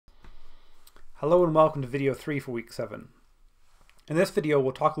Hello and welcome to video 3 for week 7. In this video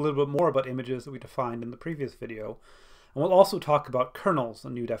we'll talk a little bit more about images that we defined in the previous video, and we'll also talk about kernels, a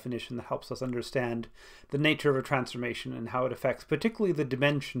new definition that helps us understand the nature of a transformation and how it affects particularly the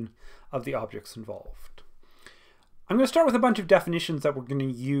dimension of the objects involved. I'm going to start with a bunch of definitions that we're going to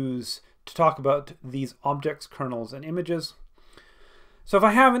use to talk about these objects, kernels, and images. So if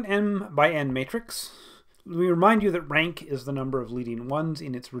I have an m by n matrix, we remind you that rank is the number of leading ones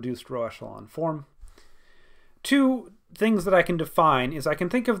in its reduced row echelon form. Two things that I can define is I can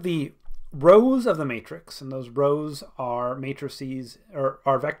think of the rows of the matrix, and those rows are matrices or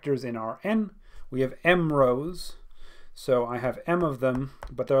are vectors in Rn. We have m rows, so I have m of them,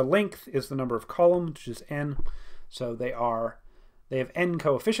 but their length is the number of columns, which is n. So they have n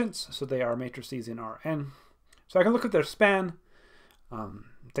coefficients, so they are matrices in Rn. So I can look at their span.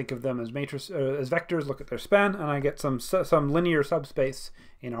 Think of them as vectors, look at their span, and I get some linear subspace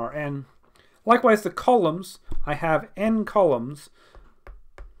in Rn. Likewise, the columns, I have n columns,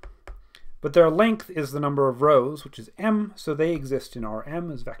 but their length is the number of rows, which is m, so they exist in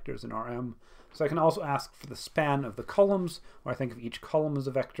Rm as vectors in Rm. So I can also ask for the span of the columns, where I think of each column as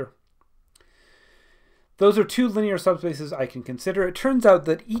a vector. Those are two linear subspaces I can consider. It turns out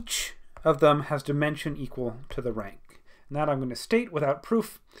that each of them has dimension equal to the rank. And that I'm going to state without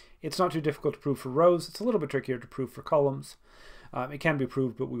proof. It's not too difficult to prove for rows. It's a little bit trickier to prove for columns. It can be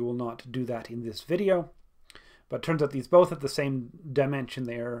proved, but we will not do that in this video. But it turns out these both have the same dimension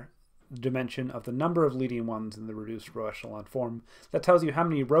there, the dimension of the number of leading ones in the reduced row echelon form. That tells you how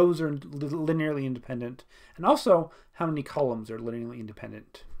many rows are linearly independent, and also how many columns are linearly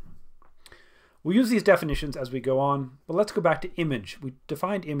independent. We'll use these definitions as we go on, but let's go back to image. We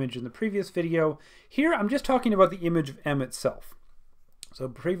defined image in the previous video. Here I'm just talking about the image of M itself. So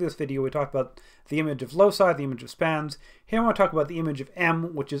in the previous video we talked about the image of loci, the image of spans. Here I want to talk about the image of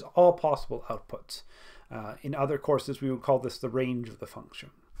M, which is all possible outputs. In other courses we would call this the range of the function.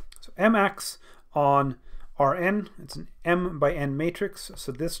 So M acts on Rn, it's an m by n matrix,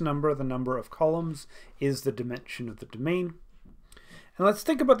 so this number, the number of columns, is the dimension of the domain. And let's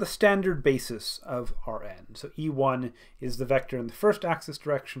think about the standard basis of Rn. So E1 is the vector in the first axis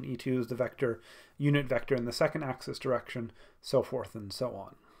direction, E2 is the unit vector in the second axis direction, so forth and so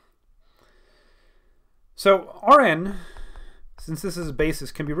on. So Rn, since this is a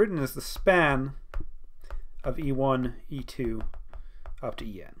basis, can be written as the span of E1, E2, up to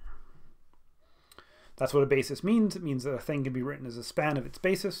En. That's what a basis means. It means that a thing can be written as a span of its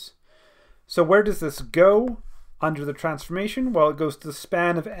basis. So where does this go under the transformation? Well, it goes to the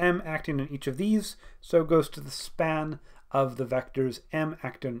span of m acting on each of these, so it goes to the span of the vectors m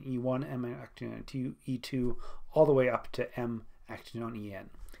acting on E1, m acting on E2, all the way up to m acting on En.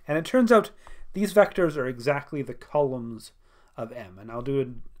 And it turns out these vectors are exactly the columns of m, and I'll do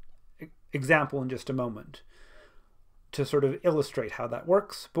an example in just a moment to sort of illustrate how that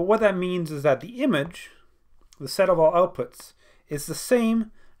works. But what that means is that the image, the set of all outputs, is the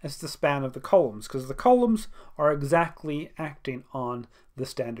same as the span of the columns, because the columns are exactly acting on the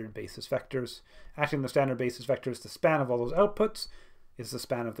standard basis vectors. Acting on the standard basis vectors, the span of all those outputs is the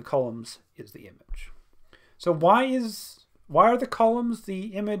span of the columns, is the image. So why are the columns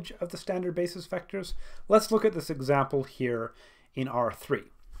the image of the standard basis vectors? Let's look at this example here in R3.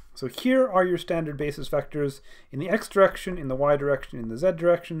 So here are your standard basis vectors in the x direction, in the y direction, in the z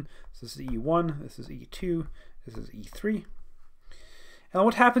direction. So this is E1, this is E2, this is E3. And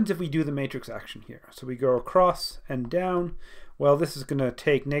what happens if we do the matrix action here? So we go across and down. Well, this is going to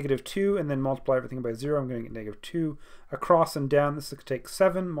take -2 and then multiply everything by 0. I'm going to get -2. Across and down, this is going to take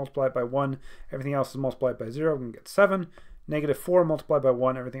 7, multiply it by 1. Everything else is multiplied by 0. I'm going to get 7. -4 multiplied by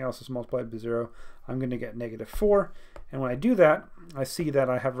 1. Everything else is multiplied by 0. I'm going to get -4. And when I do that, I see that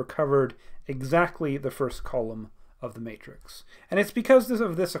I have recovered exactly the first column of the matrix. And it's because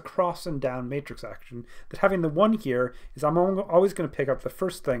of this across and down matrix action that having the 1 here is I'm always going to pick up the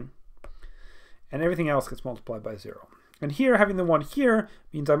first thing, and everything else gets multiplied by 0. And here, having the 1 here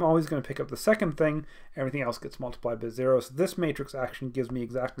means I'm always going to pick up the second thing, everything else gets multiplied by 0. So this matrix action gives me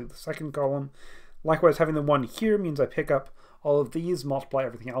exactly the second column. Likewise, having the 1 here means I pick up all of these, multiply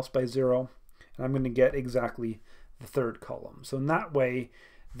everything else by 0, and I'm going to get exactly the third column. So in that way,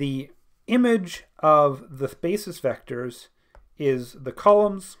 the image of the basis vectors is the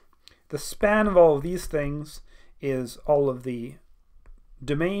columns. The span of all of these things is all of the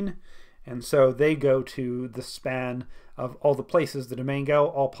domain, and so they go to the span of all the places the domain go,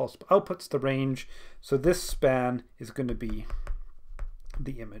 all possible outputs, the range. So this span is going to be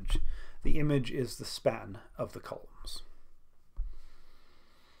the image. The image is the span of the columns.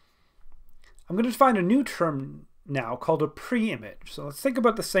 I'm going to define a new term now called a pre-image. So let's think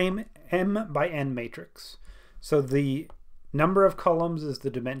about the same m by n matrix. So the number of columns is the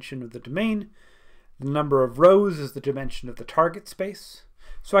dimension of the domain. The number of rows is the dimension of the target space.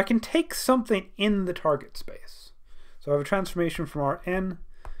 So I can take something in the target space. So I have a transformation from Rn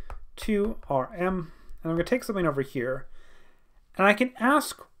to Rm, and I'm going to take something over here, and I can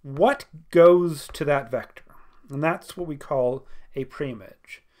ask what goes to that vector. And that's what we call a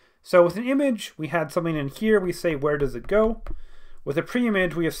pre-image. So with an image, we had something in here, we say where does it go? With a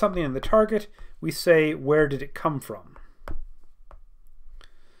pre-image, we have something in the target, we say where did it come from?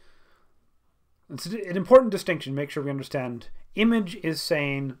 It's an important distinction, make sure we understand. Image is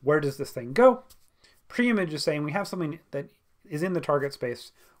saying where does this thing go? Pre-image is saying we have something that is in the target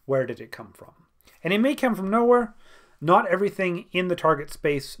space, where did it come from? And it may come from nowhere. Not everything in the target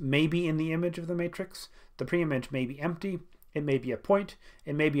space may be in the image of the matrix. The pre-image may be empty. It may be a point.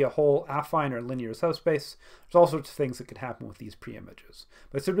 It may be a whole affine or linear subspace. There's all sorts of things that can happen with these pre-images.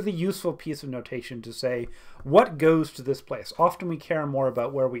 But it's a really useful piece of notation to say what goes to this place. Often we care more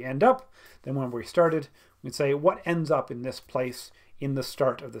about where we end up than when we started. We'd say what ends up in this place in the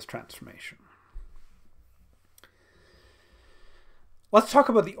start of this transformation. Let's talk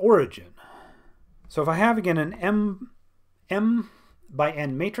about the origin. So if I have, again, an m by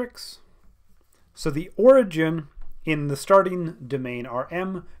n matrix, so the origin in the starting domain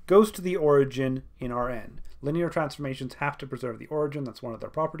Rm goes to the origin in Rn. Linear transformations have to preserve the origin. That's one of their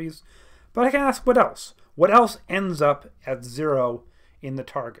properties. But I can ask what else? What else ends up at 0 in the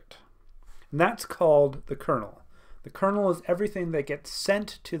target? And that's called the kernel. The kernel is everything that gets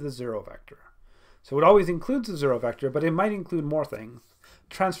sent to the 0 vector. So it always includes the 0 vector, but it might include more things.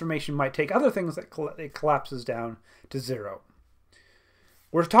 Transformation might take other things that it collapses down to 0.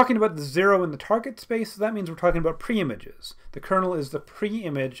 We're talking about the 0 in the target space, so that means we're talking about pre-images. The kernel is the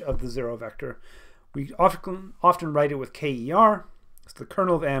pre-image of the 0 vector. We often write it with KER. So the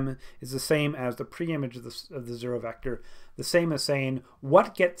kernel of M is the same as the pre-image of the 0 vector, the same as saying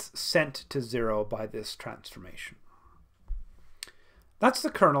what gets sent to 0 by this transformation. That's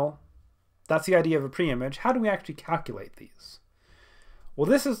the kernel. That's the idea of a pre-image. How do we actually calculate these? Well,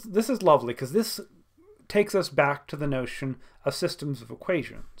 this is lovely because this takes us back to the notion of systems of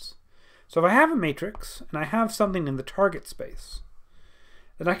equations. So if I have a matrix and I have something in the target space,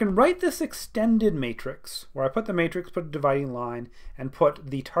 then I can write this extended matrix where I put the matrix, put a dividing line, and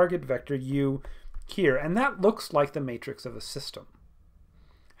put the target vector u here. And that looks like the matrix of a system.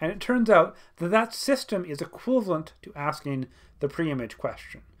 And it turns out that that system is equivalent to asking the pre-image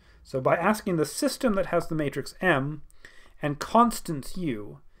question. So by asking the system that has the matrix M and constants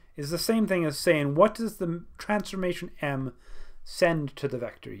u is the same thing as saying what does the transformation M send to the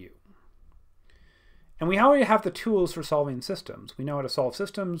vector u? And we already have the tools for solving systems. We know how to solve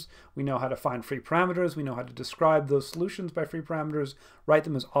systems, we know how to find free parameters, we know how to describe those solutions by free parameters, write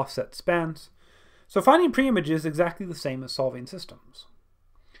them as offset spans. So finding pre-images is exactly the same as solving systems.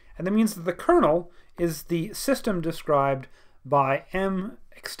 And that means that the kernel is the system described by M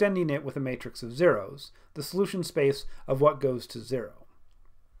extending it with a matrix of zeros, the solution space of what goes to 0.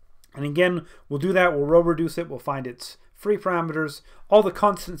 And again, we'll do that, we'll row reduce it, we'll find its free parameters. All the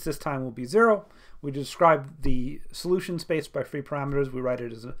constants this time will be 0. We describe the solution space by free parameters. We write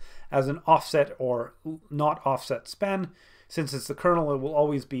it as an offset or not offset span. Since it's the kernel, it will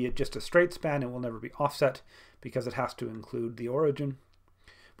always be just a straight span. It will never be offset because it has to include the origin.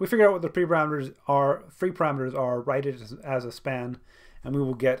 We figure out what the free parameters are, write it as a span, and we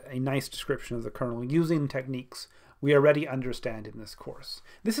will get a nice description of the kernel using techniques we already understand in this course.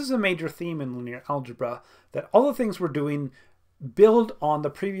 This is a major theme in linear algebra, that all the things we're doing build on the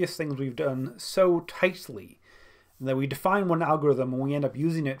previous things we've done so tightly that we define one algorithm and we end up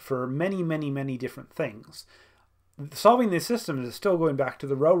using it for many, many, many different things. Solving these systems is still going back to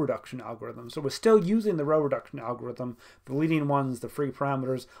the row reduction algorithm. So we're still using the row reduction algorithm, the leading ones, the free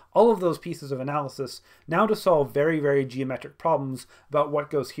parameters, all of those pieces of analysis now to solve very, very geometric problems about what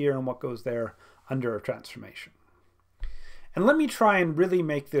goes here and what goes there under a transformation. And let me try and really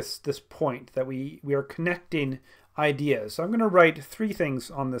make this point that we are connecting ideas. So I'm going to write 3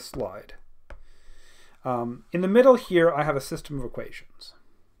 things on this slide. In the middle here, I have a system of equations.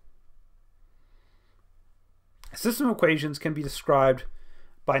 A system of equations can be described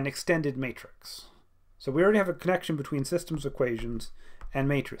by an extended matrix. So we already have a connection between systems of equations and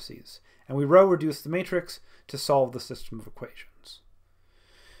matrices. And we row reduce the matrix to solve the system of equations.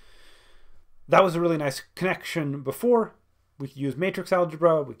 That was a really nice connection before. We could use matrix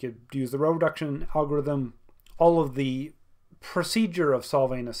algebra, we could use the row reduction algorithm, all of the procedure of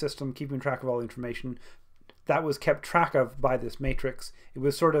solving a system, keeping track of all the information, that was kept track of by this matrix. It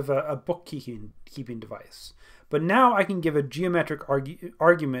was sort of a bookkeeping device. But now I can give a geometric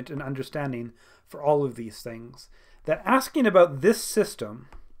argument and understanding for all of these things. That asking about this system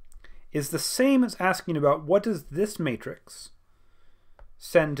is the same as asking about what does this matrix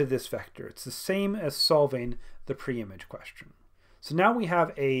send to this vector. It's the same as solving the pre-image question. So now we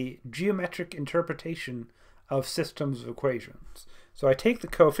have a geometric interpretation of systems of equations. So I take the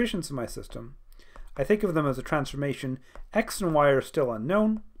coefficients of my system, I think of them as a transformation. X and Y are still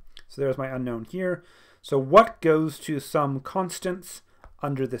unknown, so there's my unknown here. So what goes to some constants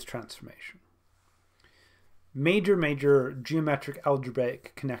under this transformation? Major geometric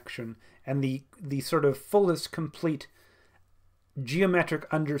algebraic connection, and the sort of fullest complete geometric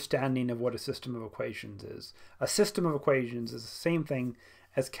understanding of what a system of equations is. A system of equations is the same thing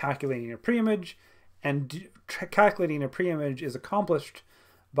as calculating a preimage, and calculating a preimage is accomplished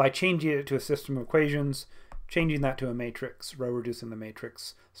by changing it to a system of equations, changing that to a matrix, row reducing the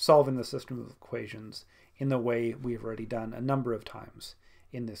matrix, solving the system of equations in the way we've already done a number of times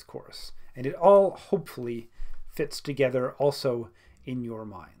in this course. And it all hopefully fits together also in your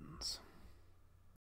minds.